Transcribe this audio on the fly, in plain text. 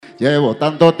Llevo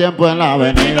tanto tiempo en la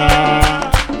avenida,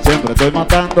 siempre estoy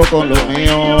matando con lo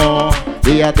mío.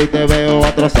 Y a ti te veo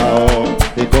atrasado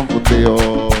y confundido.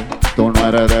 Tú no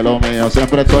eres de lo mío,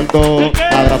 siempre suelto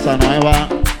la grasa nueva.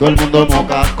 Todo el mundo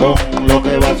moca con lo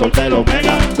que va a soltar los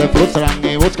mega. Se frustran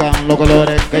y buscan los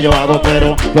colores que yo hago,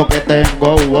 pero lo que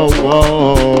tengo,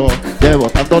 Llevo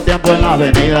tanto tiempo en la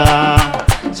avenida,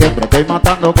 siempre estoy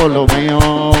matando con lo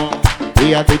mío.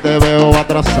 Y a ti te veo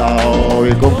atrasado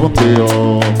y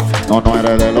confundido. No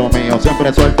eres de lo mío,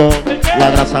 siempre suelto la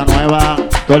grasa nueva.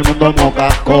 Todo el mundo moca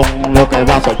con lo que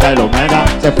va a soltar los mega.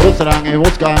 Se frustran y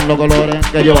buscan los colores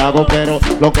que yo hago, pero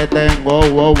lo que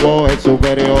tengo, es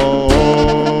superior.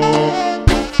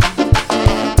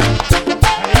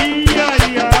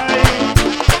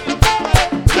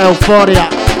 Euforia,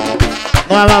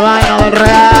 nueva vaina del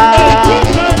Real.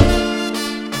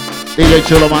 DJ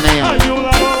Chulo Manía.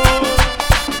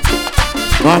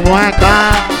 No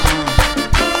mueca.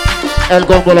 El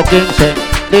combo los 15.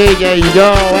 DJ y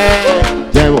yo,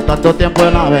 Llevo tanto tiempo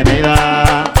en la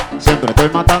avenida, siempre estoy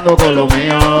matando con lo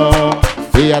mío.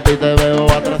 Y a ti te veo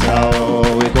atrasado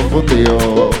y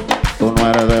confundido. Tú no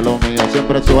eres de lo mío,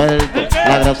 siempre suelto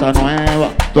la grasa nueva.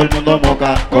 Todo el mundo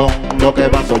moca con lo que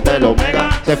va a soltar los mega.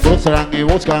 Se frustran y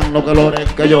buscan los colores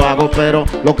que yo hago, pero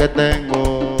lo que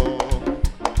tengo.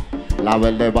 La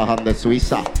verde bajan de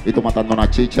Suiza y tú matando una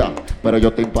chicha. Pero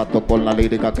yo te impacto con la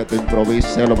lírica que te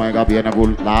improvise. Lo mega viene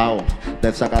burlao,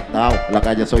 desacatao. La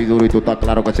calle soy duro y tú estás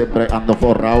claro que siempre ando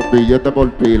forrado. Billete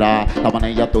por pila, la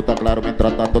manilla tú estás claro.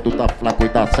 Mientras tanto tú estás flaco y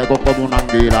estás seco como una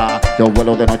anguila. Yo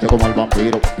vuelo de noche como el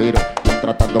vampiro,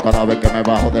 mientras tanto cada vez que me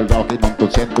bajo del rock y no tú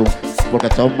siento. Porque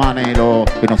son maneros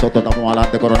y nosotros estamos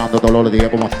adelante coronando todos los días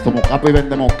como si somos capos y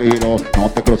vendemos kilos. No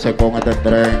te cruces con este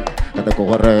tren que te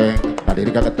coge rehén. La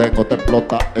lírica que tengo te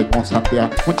explota en un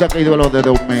Santiago. Un chaquíduelo de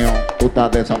Dios mío, tú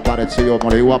estás desaparecido,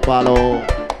 morido a palo.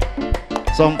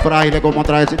 Son frailes como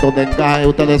trajecitos de encaje,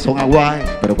 ustedes son aguajes.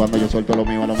 Pero cuando yo suelto lo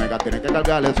mío a los mega tienen que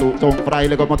cargarle su. Son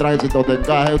frailes como trajecitos de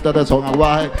encaje, ustedes son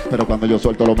aguajes. Pero cuando yo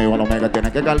suelto lo mío a los mega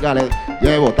tienen que cargarle.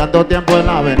 Llevo tanto tiempo en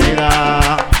la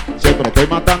avenida, siempre estoy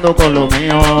matando con lo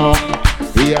mío.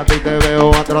 Y a ti te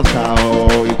veo atrasado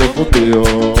y confundido.